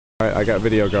Alright, I got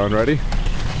video going. Ready?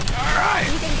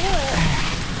 Alright! You can do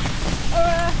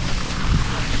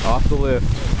it. Off the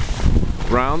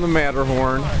lift. Round the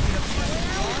Matterhorn.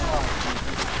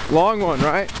 Long one,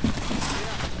 right?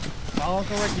 Follow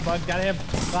Uncle Ricky, bud. Gotta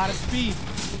have a lot of speed.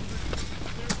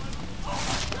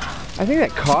 I think that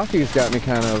coffee's got me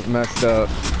kind of messed up.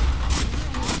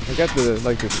 I got the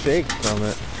shakes from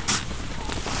it.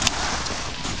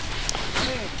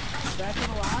 Back in the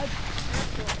lodge.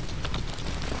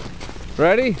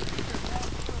 Ready?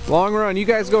 Long run. You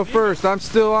guys go first. I'm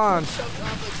still on.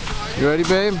 You ready,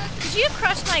 babe? Did you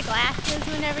crush my glasses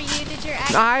whenever you did your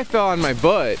act? I fell on my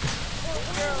butt.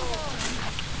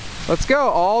 Let's go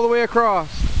all the way across.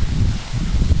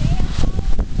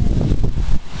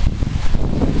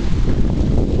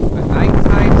 A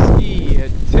nighttime ski at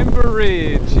Timber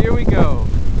Ridge. Here we go.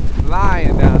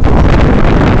 Lying down there.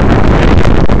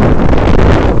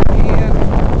 And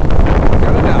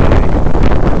gonna die.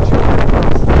 Jumping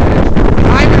across the ledge.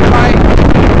 Diamond bite.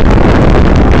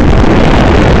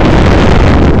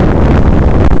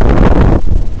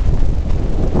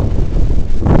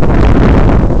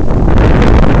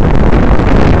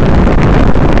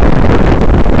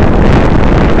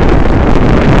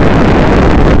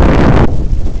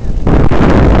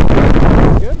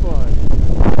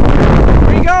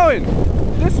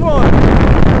 This one!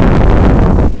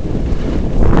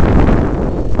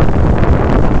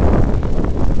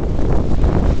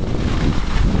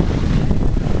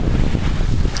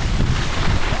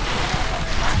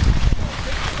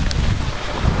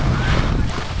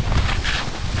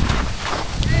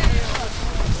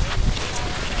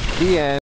 The end.